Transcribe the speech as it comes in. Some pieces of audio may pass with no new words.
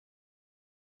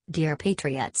Dear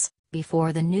Patriots,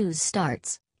 before the news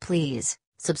starts, please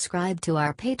subscribe to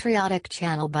our patriotic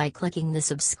channel by clicking the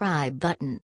subscribe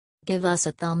button. Give us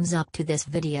a thumbs up to this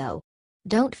video.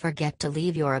 Don't forget to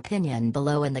leave your opinion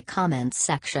below in the comments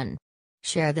section.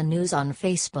 Share the news on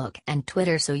Facebook and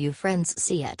Twitter so your friends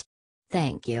see it.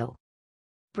 Thank you.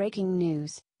 Breaking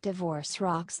news: divorce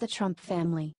rocks the Trump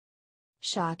family.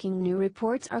 Shocking new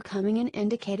reports are coming in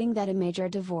indicating that a major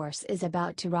divorce is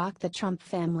about to rock the Trump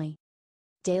family.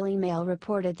 Daily Mail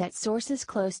reported that sources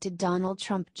close to Donald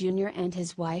Trump Jr. and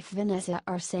his wife Vanessa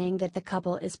are saying that the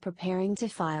couple is preparing to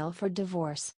file for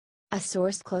divorce. A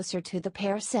source closer to the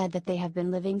pair said that they have been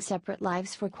living separate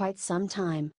lives for quite some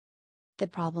time. The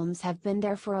problems have been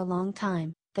there for a long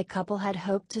time. The couple had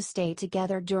hoped to stay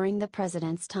together during the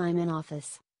president's time in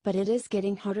office, but it is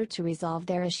getting harder to resolve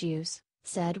their issues,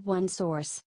 said one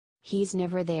source. He's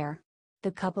never there.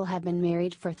 The couple have been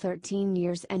married for 13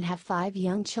 years and have 5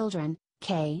 young children: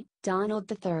 Kay,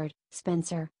 Donald III,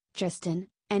 Spencer, Tristan,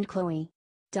 and Chloe.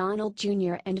 Donald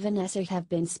Jr. and Vanessa have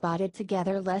been spotted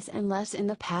together less and less in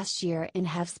the past year and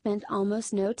have spent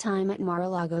almost no time at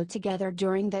Mar-a-Lago together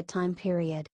during that time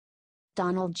period.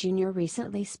 Donald Jr.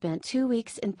 recently spent 2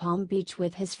 weeks in Palm Beach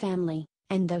with his family,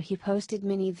 and though he posted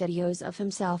many videos of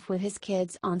himself with his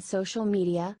kids on social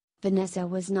media, Vanessa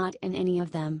was not in any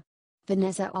of them.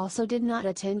 Vanessa also did not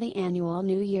attend the annual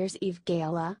New Year's Eve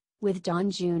gala, with Don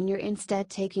Jr. instead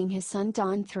taking his son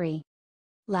Don III.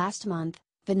 Last month,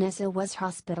 Vanessa was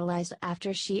hospitalized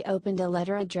after she opened a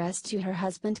letter addressed to her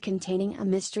husband containing a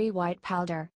mystery white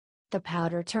powder. The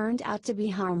powder turned out to be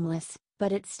harmless,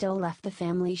 but it still left the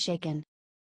family shaken.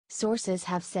 Sources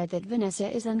have said that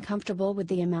Vanessa is uncomfortable with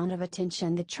the amount of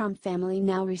attention the Trump family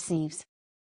now receives.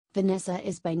 Vanessa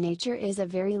is by nature a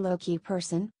very low-key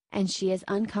person, and she is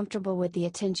uncomfortable with the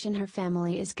attention her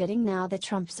family is getting now the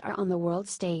Trumps are on the world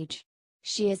stage.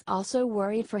 She is also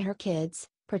worried for her kids,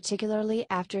 particularly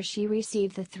after she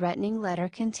received the threatening letter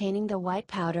containing the white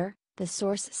powder, the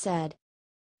source said.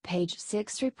 Page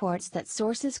 6 reports that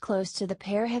sources close to the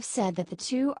pair have said that the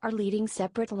two are leading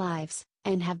separate lives,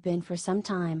 and have been for some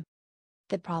time.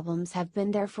 The problems have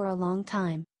been there for a long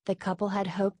time. The couple had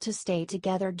hoped to stay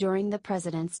together during the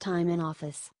president's time in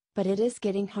office, but it is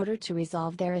getting harder to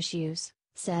resolve their issues,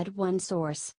 said one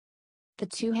source. The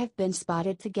two have been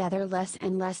spotted together less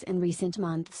and less in recent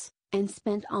months, and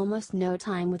spent almost no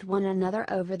time with one another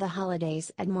over the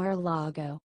holidays at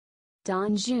Mar-a-Lago.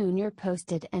 Don Jr.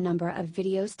 posted a number of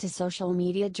videos to social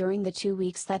media during the 2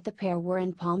 weeks that the pair were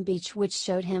in Palm Beach which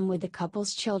showed him with the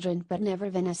couple's children but never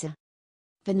Vanessa.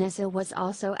 Vanessa was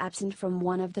also absent from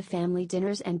one of the family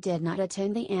dinners and did not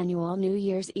attend the annual New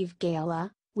Year's Eve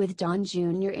gala, with Don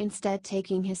Jr. instead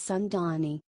taking his son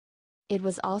Donnie. It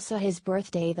was also his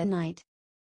birthday that night.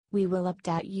 We will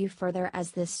update you further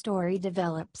as this story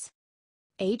develops.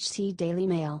 HT Daily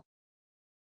Mail.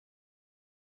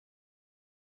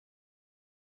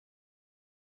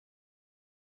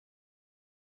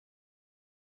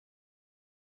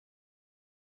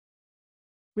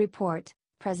 Report: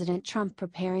 President Trump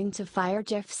preparing to fire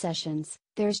Jeff Sessions.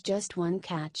 There's just one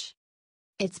catch.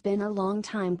 It's been a long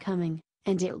time coming,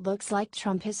 and it looks like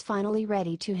Trump is finally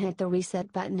ready to hit the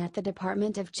reset button at the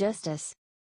Department of Justice.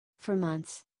 For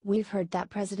months, we've heard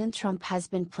that President Trump has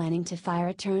been planning to fire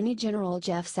Attorney General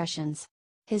Jeff Sessions.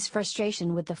 His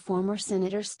frustration with the former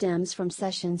senator stems from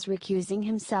Sessions recusing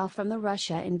himself from the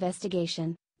Russia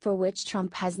investigation, for which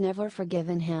Trump has never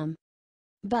forgiven him.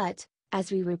 But,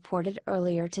 as we reported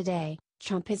earlier today,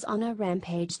 Trump is on a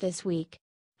rampage this week.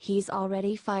 He's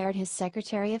already fired his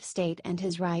Secretary of State and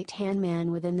his right-hand man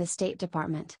within the State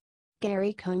Department.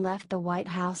 Gary Cohn left the White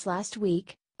House last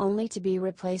week, only to be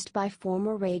replaced by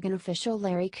former Reagan official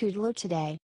Larry Kudlow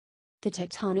today. The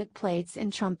tectonic plates in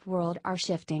Trump world are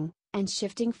shifting, and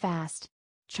shifting fast.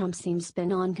 Trump seems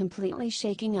bent on completely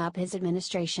shaking up his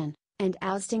administration, and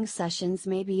ousting Sessions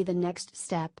may be the next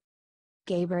step.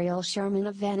 Gabriel Sherman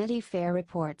of Vanity Fair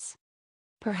reports.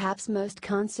 Perhaps most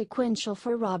consequential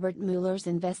for Robert Mueller's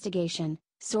investigation,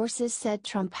 sources said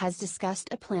Trump has discussed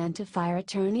a plan to fire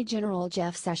Attorney General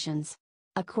Jeff Sessions.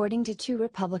 According to 2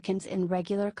 Republicans in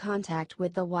regular contact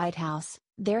with the White House,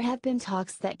 there have been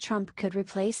talks that Trump could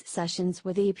replace Sessions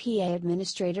with EPA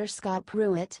Administrator Scott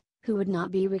Pruitt, who would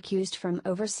not be recused from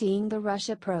overseeing the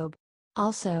Russia probe.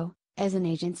 Also, as an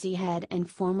agency head and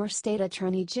former state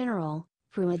attorney general,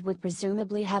 Pruitt would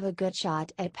presumably have a good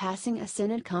shot at passing a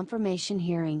Senate confirmation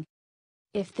hearing.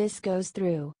 If this goes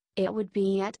through, it would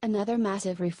be yet another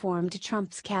massive reform to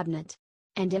Trump's cabinet.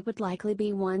 And it would likely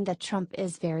be one that Trump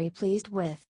is very pleased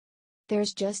with.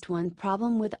 There's just one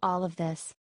problem with all of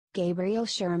this. Gabriel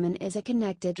Sherman is a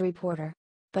connected reporter.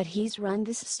 But he's run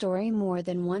this story more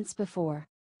than once before.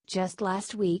 Just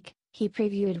last week, he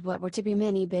previewed what were to be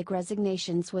many big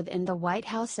resignations within the White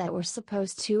House that were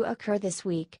supposed to occur this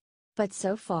week. But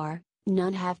so far,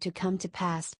 none have to come to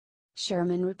pass.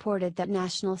 Sherman reported that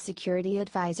National Security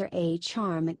Advisor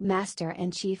H.R. McMaster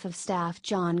and Chief of Staff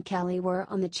John Kelly were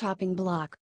on the chopping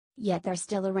block. Yet they're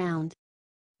still around.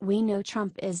 We know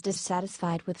Trump is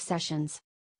dissatisfied with Sessions.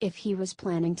 If he was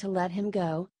planning to let him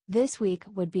go, this week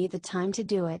would be the time to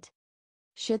do it.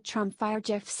 Should Trump fire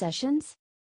Jeff Sessions?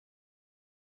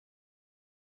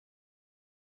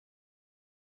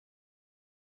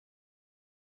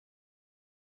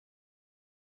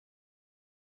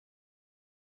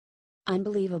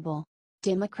 Unbelievable.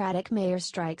 Democratic mayor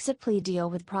strikes a plea deal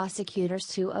with prosecutors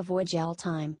to avoid jail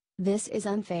time. This is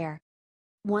unfair.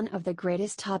 One of the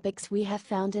greatest topics we have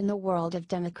found in the world of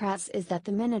Democrats is that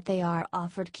the minute they are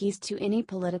offered keys to any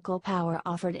political power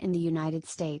offered in the United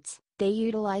States, they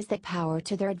utilize that power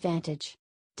to their advantage.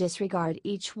 Disregard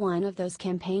each one of those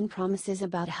campaign promises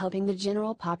about helping the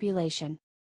general population.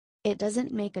 It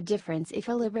doesn't make a difference if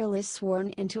a liberal is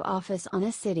sworn into office on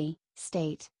a city,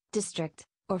 state, district,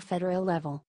 or federal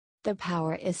level. The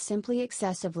power is simply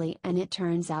excessively, and it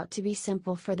turns out to be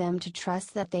simple for them to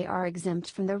trust that they are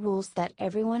exempt from the rules that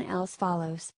everyone else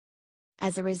follows.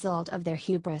 As a result of their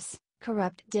hubris,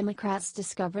 corrupt Democrats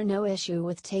discover no issue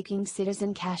with taking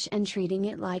citizen cash and treating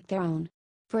it like their own.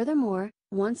 Furthermore,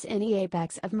 once any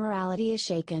apex of morality is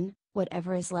shaken,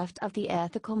 whatever is left of the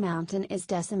ethical mountain is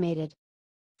decimated.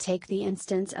 Take the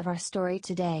instance of our story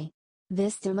today.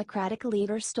 This Democratic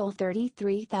leader stole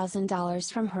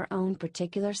 $33,000 from her own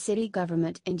particular city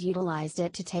government and utilized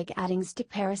it to take outings to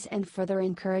Paris and further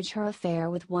encourage her affair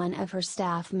with one of her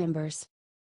staff members.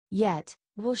 Yet,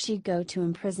 will she go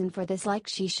to prison for this like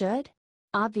she should?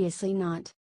 Obviously not.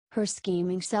 Her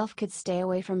scheming self could stay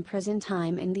away from prison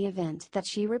time in the event that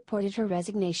she reported her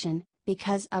resignation,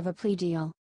 because of a plea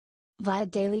deal. Via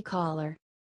Daily Caller.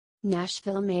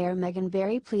 Nashville Mayor Megan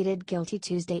Barry pleaded guilty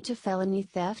Tuesday to felony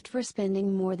theft for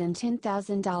spending more than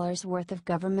 $10,000 worth of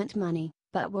government money,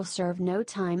 but will serve no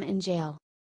time in jail.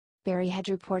 Barry had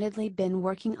reportedly been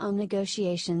working on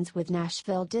negotiations with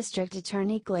Nashville District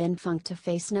Attorney Glenn Funk to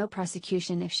face no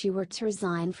prosecution if she were to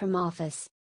resign from office.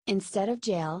 Instead of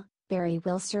jail, Barry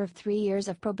will serve 3 years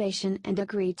of probation and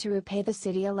agreed to repay the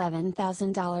city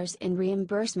 $11,000 in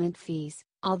reimbursement fees,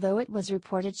 although it was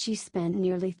reported she spent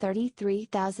nearly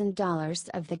 $33,000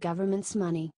 of the government's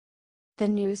money. The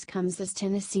news comes as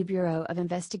Tennessee Bureau of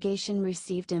Investigation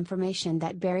received information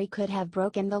that Barry could have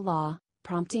broken the law,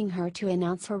 prompting her to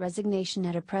announce her resignation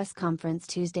at a press conference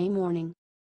Tuesday morning.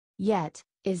 Yet,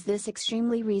 is this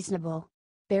extremely reasonable?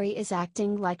 Barry is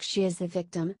acting like she is the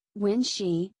victim, when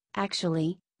she,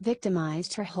 actually,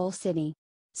 victimized her whole city.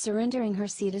 Surrendering her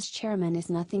seat as chairman is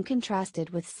nothing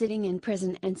contrasted with sitting in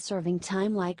prison and serving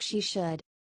time like she should.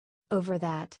 Over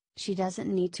that, she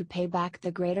doesn't need to pay back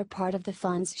the greater part of the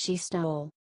funds she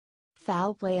stole.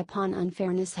 Foul play upon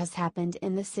unfairness has happened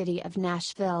in the city of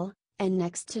Nashville, and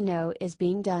next to no is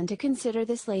being done to consider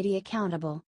this lady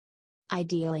accountable.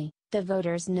 Ideally, the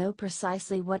voters know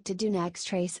precisely what to do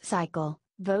next race cycle.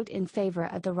 Vote in favor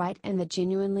of the right and the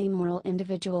genuinely moral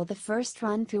individual the first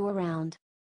run-through around.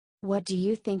 What do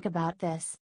you think about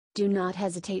this? Do not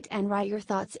hesitate and write your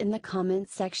thoughts in the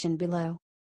comments section below.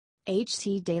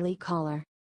 HT Daily Caller.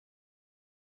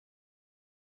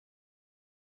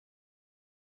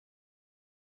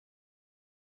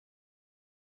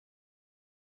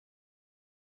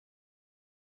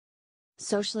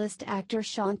 Socialist actor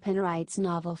Sean Penn writes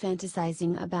novel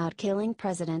fantasizing about killing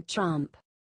President Trump.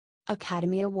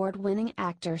 Academy Award-winning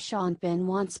actor Sean Penn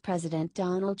wants President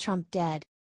Donald Trump dead.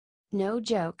 No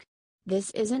joke. This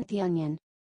isn't The Onion.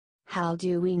 How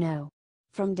do we know?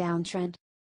 From Downtrend.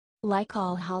 Like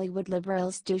all Hollywood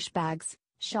liberals douchebags,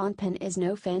 Sean Penn is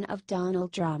no fan of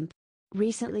Donald Trump.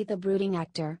 Recently the brooding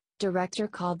actor, director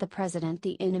called the president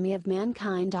the enemy of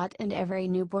mankind and every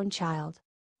newborn child.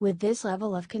 With this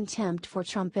level of contempt for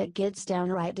Trump, it gets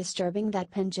downright disturbing that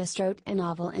Penn just wrote a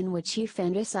novel in which he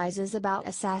fantasizes about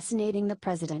assassinating the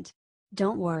president.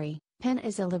 Don't worry, Penn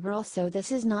is a liberal, so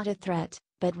this is not a threat,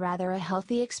 but rather a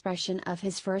healthy expression of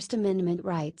his First Amendment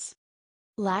rights.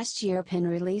 Last year Penn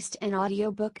released an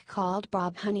audiobook called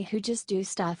Bob Honey Who Just Do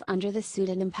Stuff under the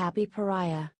pseudonym Pappy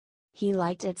Pariah. He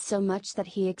liked it so much that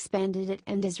he expanded it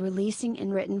and is releasing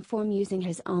in written form using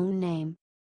his own name.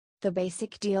 The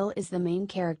basic deal is the main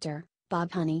character,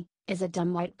 Bob Honey, is a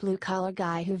dumb white blue-collar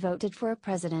guy who voted for a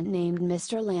president named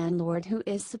Mr. Landlord who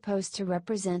is supposed to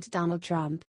represent Donald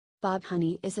Trump. Bob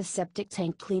Honey is a septic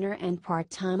tank cleaner and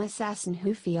part-time assassin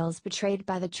who feels betrayed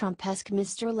by the Trump-esque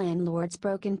Mr. Landlord's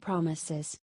broken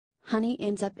promises. Honey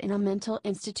ends up in a mental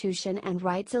institution and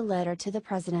writes a letter to the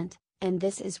president, and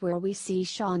this is where we see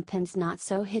Sean Penn's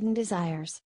not-so-hidden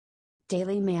desires.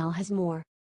 Daily Mail has more.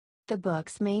 The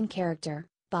book's main character,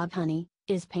 Bob Honey,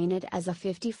 is painted as a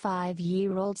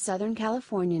 55-year-old Southern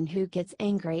Californian who gets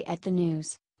angry at the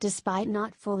news, despite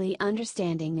not fully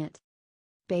understanding it.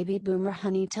 Baby boomer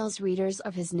Honey tells readers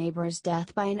of his neighbor's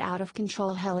death by an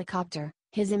out-of-control helicopter,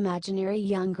 his imaginary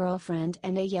young girlfriend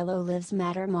and a Yellow Lives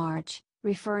Matter march,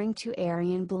 referring to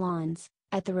Aryan blondes,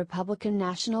 at the Republican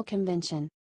National Convention.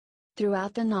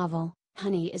 Throughout the novel,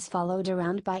 Honey is followed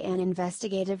around by an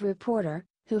investigative reporter,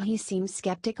 who he seems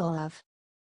skeptical of.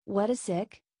 What a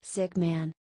sick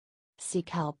man. Seek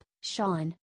help,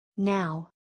 Sean. Now.